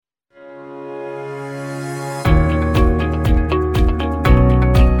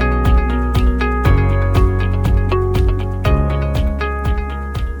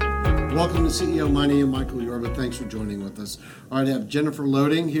CEO Money and Michael Yorba. Thanks for joining with us. All right, I have Jennifer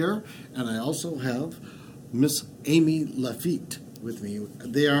Loehding here, and I also have Miss Amy Lafitte with me.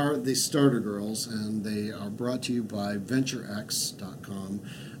 They are the Starter Girls, and they are brought to you by VentureX.com,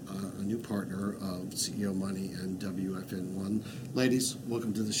 a new partner of CEO Money and WFN1. Ladies,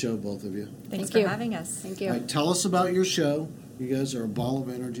 welcome to the show, both of you. Thanks for having us. Thank you. All right, tell us about your show. You guys are a ball of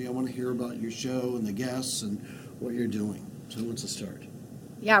energy. I want to hear about your show and the guests and what you're doing. So who wants to start?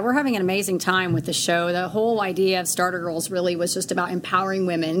 Yeah, we're having an amazing time with the show. The whole idea of Starter Girls really was just about empowering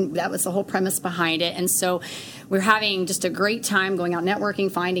women. That was the whole premise behind it. And so we're having just a great time going out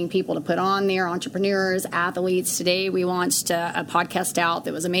networking, finding people to put on there, entrepreneurs, athletes. Today we launched a podcast out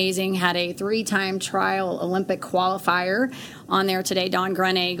that was amazing. Had a 3-time trial Olympic qualifier on there today, Dawn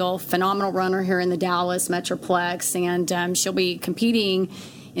Gruneagel, phenomenal runner here in the Dallas Metroplex. And she'll be competing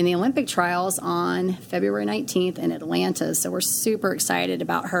in the Olympic trials on February 19th in Atlanta. So we're super excited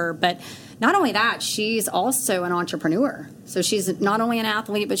about her. But not only that, she's also an entrepreneur. So she's not only an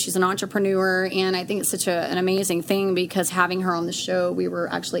athlete, but she's an entrepreneur. And I think it's such an amazing thing because having her on the show, we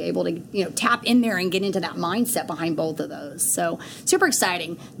were actually able to tap in there and get into that mindset behind both of those. So super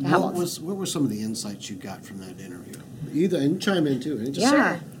exciting to have. What were some of the insights you got from that interview? And chime in too.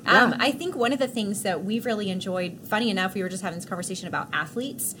 Sure. I think one of the things that we've really enjoyed, funny enough, we were just having this conversation about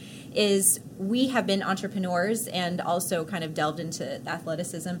athletes, is we have been entrepreneurs and also kind of delved into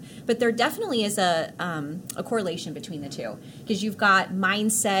athleticism. But there definitely is a correlation between the two. Because you've got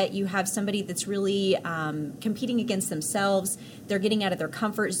mindset, you have somebody that's really competing against themselves, they're getting out of their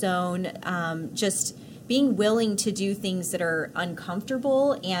comfort zone, just being willing to do things that are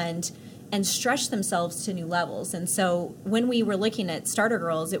uncomfortable and stretch themselves to new levels. And so when we were looking at Starter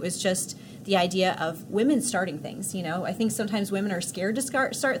Girls, it was just the idea of women starting things. I think sometimes women are scared to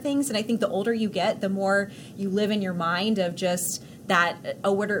start things, and I think the older you get, the more you live in your mind of just that,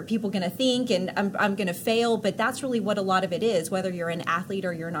 what are people going to think, and I'm going to fail. But that's really what a lot of it is. Whether you're an athlete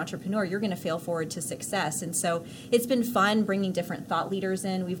or you're an entrepreneur, you're going to fail forward to success. And so it's been fun bringing different thought leaders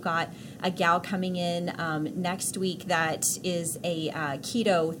in. We've got a gal coming in next week that is a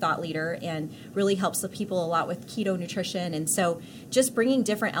keto thought leader and really helps the people a lot with keto nutrition. And so just bringing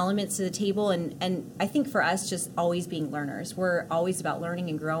different elements to the table. And I think for us, just always being learners. We're always about learning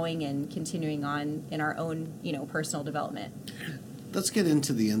and growing and continuing on in our own, personal development. Let's get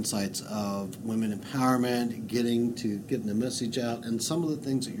into the insights of women empowerment, getting the message out, and some of the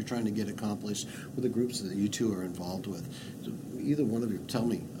things that you're trying to get accomplished with the groups that you two are involved with. So either one of you, tell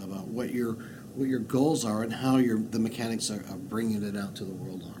me about what your goals are and how the mechanics of bringing it out to the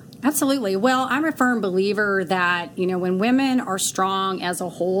world are. Absolutely. Well, I'm a firm believer that, when women are strong as a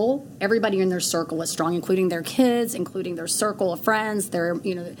whole, everybody in their circle is strong, including their kids, including their circle of friends, their,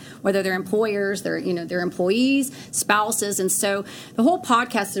 whether they're employers, their employees, spouses. And so the whole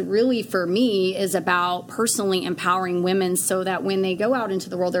podcast really, for me, is about personally empowering women so that when they go out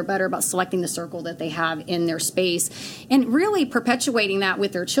into the world, they're better about selecting the circle that they have in their space and really perpetuating that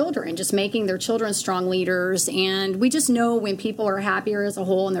with their children, just making their children strong leaders. And we just know when people are happier as a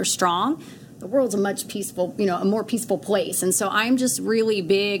whole and they're strong, the world's a more peaceful place. And so I'm just really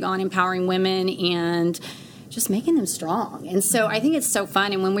big on empowering women and just making them strong. And so I think it's so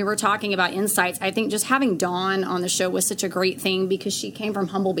fun. And when we were talking about insights, I think just having Dawn on the show was such a great thing because she came from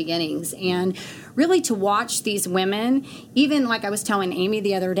humble beginnings. And really to watch these women, even like I was telling Amy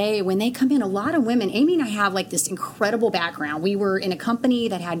the other day, when they come in, a lot of women, Amy and I have like this incredible background. We were in a company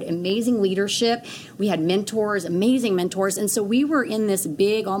that had amazing leadership. We had mentors, amazing mentors. And so we were in this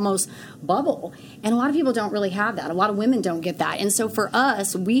big almost bubble. And a lot of people don't really have that. A lot of women don't get that. And so for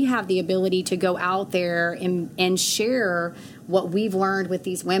us, we have the ability to go out there and share what we've learned with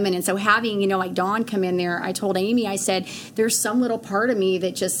these women. And so having, like Dawn come in there, I told Amy, I said, there's some little part of me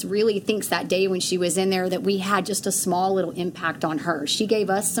that just really thinks that day when she was in there that we had just a small little impact on her. She gave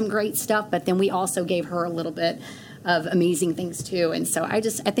us some great stuff, but then we also gave her a little bit of amazing things too. And so I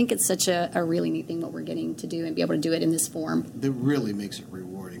think it's such a really neat thing what we're getting to do and be able to do it in this form. That really makes it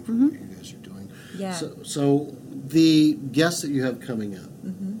rewarding for what you guys are doing. Yeah. So the guests that you have coming up,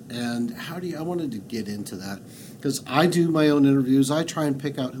 and I wanted to get into that because I do my own interviews. I try and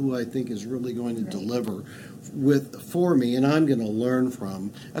pick out who I think is really going to deliver for me, and I'm going to learn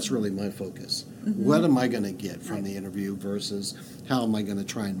from. That's really my focus. What am I going to get from the interview versus how am I going to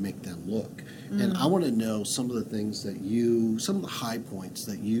try and make them look? And I want to know some of the things some of the high points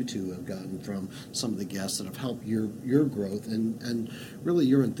that you two have gotten from some of the guests that have helped your growth and really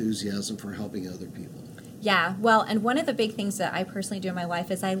your enthusiasm for helping other people. Yeah, well, and one of the big things that I personally do in my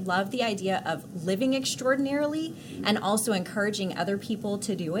life is I love the idea of living extraordinarily and also encouraging other people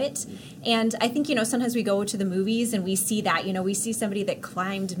to do it. And I think, sometimes we go to the movies and we see that, we see somebody that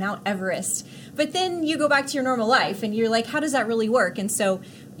climbed Mount Everest, but then you go back to your normal life and you're like, how does that really work? And so,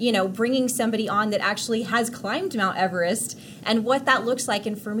 bringing somebody on that actually has climbed Mount Everest and what that looks like.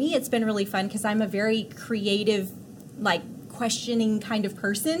 And for me, it's been really fun because I'm a very creative, questioning kind of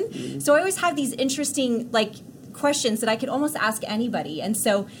person. Mm-hmm. So I always have these interesting questions that I could almost ask anybody. And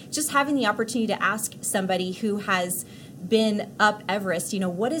so just having the opportunity to ask somebody who has been up Everest,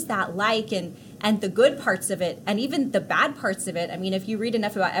 what is that like, and the good parts of it and even the bad parts of it. I mean, if you read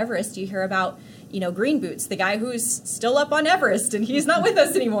enough about Everest, you hear about Green Boots, the guy who's still up on Everest and he's not with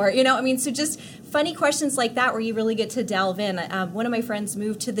us anymore. So just funny questions like that where you really get to delve in. One of my friends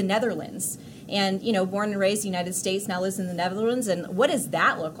moved to the Netherlands and, born and raised in the United States, now lives in the Netherlands. And what does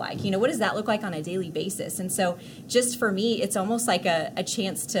that look like? What does that look like on a daily basis? And so just for me, it's almost like a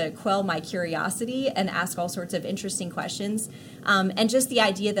chance to quell my curiosity and ask all sorts of interesting questions. And just the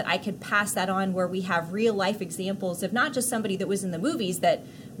idea that I could pass that on where we have real life examples of not just somebody that was in the movies that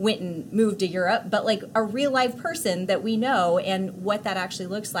went and moved to Europe, but a real life person that we know and what that actually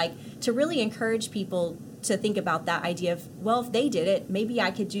looks like, to really encourage people to think about that idea of, well, if they did it, maybe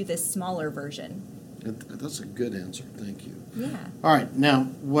I could do this smaller version. That's a good answer. Thank you. Yeah. All right. Now,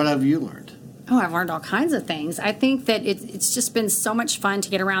 what have you learned? Oh, I've learned all kinds of things. I think that it's just been so much fun to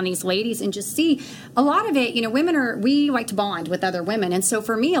get around these ladies and just see a lot of it. We like to bond with other women. And so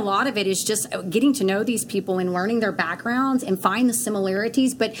for me, a lot of it is just getting to know these people and learning their backgrounds and find the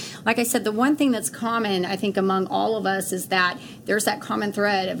similarities. But like I said, the one thing that's common, I think, among all of us is that there's that common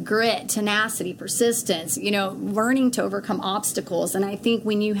thread of grit, tenacity, persistence, learning to overcome obstacles. And I think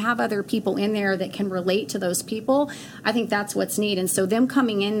when you have other people in there that can relate to those people, I think that's what's neat. And so them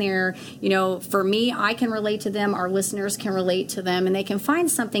coming in there, for me, I can relate to them, our listeners can relate to them, and they can find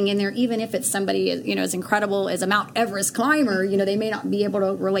something in there, even if it's somebody, as incredible as a Mount Everest climber, they may not be able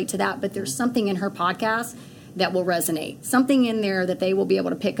to relate to that, but there's something in her podcast that will resonate, something in there that they will be able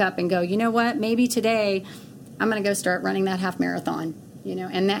to pick up and go, you know what, maybe today I'm going to go start running that half marathon,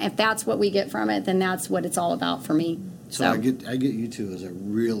 and if that's what we get from it, then that's what it's all about for me. So I get you two as a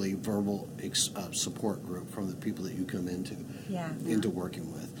really verbal support group from the people that you come into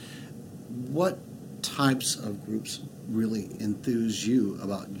working with. What types of groups really enthuse you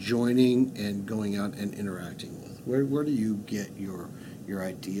about joining and going out and interacting with? Where do you get your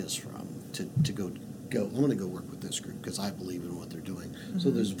ideas from to go? I want to go work with this group because I believe in what they're doing. Mm-hmm.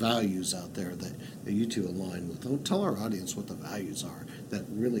 So there's values out there that you two align with. Tell our audience what the values are that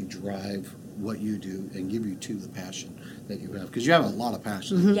really drive what you do and give you the passion that you have, because you have a lot of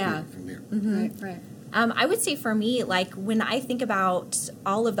passion from here. Mm-hmm. Right. I would say for me, when I think about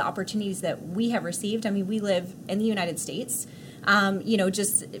all of the opportunities that we have received, we live in the United States,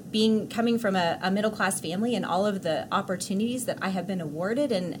 just coming from a middle-class family and all of the opportunities that I have been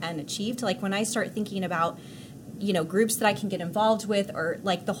awarded and achieved. When I start thinking about, groups that I can get involved with, or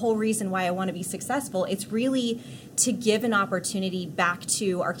the whole reason why I want to be successful, it's really to give an opportunity back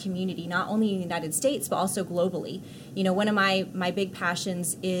to our community, not only in the United States, but also globally. One of my big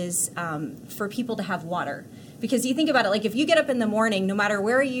passions is for people to have water. Because you think about it, if you get up in the morning, no matter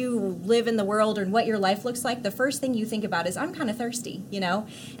where you live in the world and what your life looks like, the first thing you think about is, I'm kind of thirsty,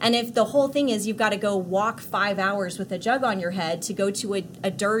 And if the whole thing is you've got to go walk 5 hours with a jug on your head to go to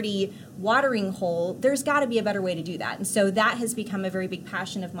a dirty watering hole, there's got to be a better way to do that. And so that has become a very big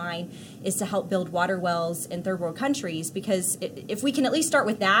passion of mine, is to help build water wells in third world countries, because if we can at least start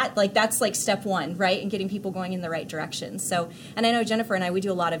with that, that's step one, right? And getting people going in the right direction. So, and I know Jennifer and I, we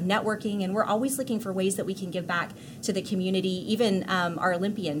do a lot of networking, and we're always looking for ways that we can give back to the community. Even our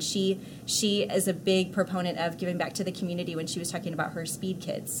Olympian, she is a big proponent of giving back to the community when she was talking about her Speed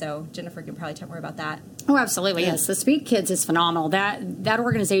Kids. So Jennifer can probably talk more about that. Oh, absolutely. Yes. The Speed Kids is phenomenal. That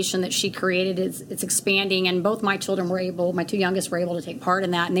organization that she created, it's expanding, and both my children my two youngest were able to take part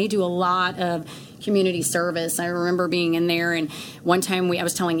in that, and they do a lot of community service. I remember being in there, and I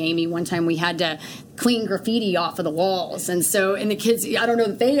was telling Amy, one time we had to clean graffiti off of the walls, and the kids, I don't know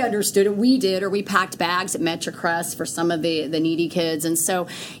if they understood it, we did, or we packed bags at MetroCrest for some of the needy kids. And so,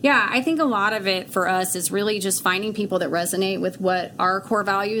 I think a lot of it for us is really just finding people that resonate with what our core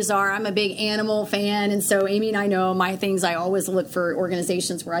values are. I'm a big animal fan, and so Amy and I know my things. I always look for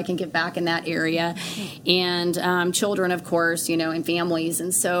organizations where I can give back in that area, and children, of course, and families.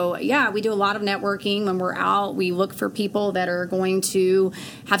 And so, we do a lot of networking. networking. When we're out, we look for people that are going to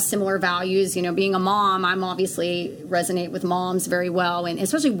have similar values. You know, being a mom, I'm obviously resonate with moms very well, and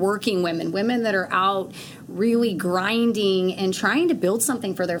especially working women that are out really grinding and trying to build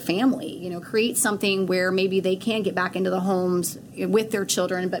something for their family, you know, create something where maybe they can get back into the homes with their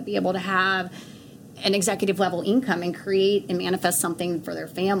children, but be able to have an executive level income and create and manifest something for their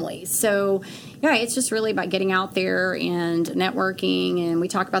family. So, yeah, it's just really about getting out there and networking. And we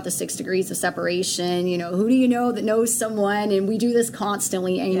talk about the 6 degrees of separation. You know, who do you know that knows someone? And we do this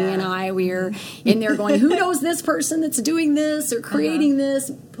constantly, Amy and I. We're in there going, who knows this person that's doing this or creating this?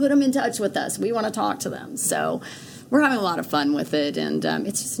 Put them in touch with us. We want to talk to them. So we're having a lot of fun with it. And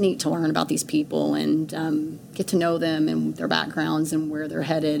it's just neat to learn about these people and get to know them and their backgrounds and where they're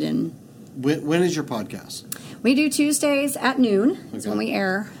headed. And when is your podcast? we do Tuesdays at noon. Is when we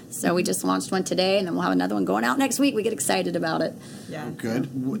air. So we just launched one today, and then we'll have another one going out next week. We get excited about it. Yeah.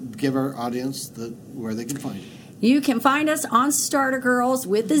 Good. Give our audience where they can find you. You can find us on Starter Girls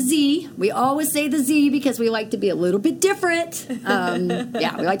with the Z. We always say the Z because we like to be a little bit different. We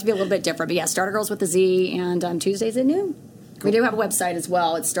like to be a little bit different. But yeah, Starter Girls with the Z, and Tuesdays at noon. Cool. We do have a website as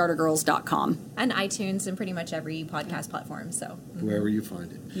well. It's startergirls.com. And iTunes and pretty much every podcast platform. So wherever you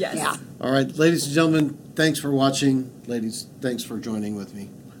find it. Yes. Yeah. All right, ladies and gentlemen, thanks for watching. Ladies, thanks for joining with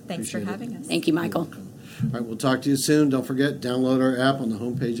me. Thanks for having us. Thank you, Michael. All right, we'll talk to you soon. Don't forget, download our app on the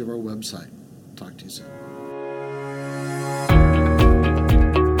homepage of our website. Talk to you soon.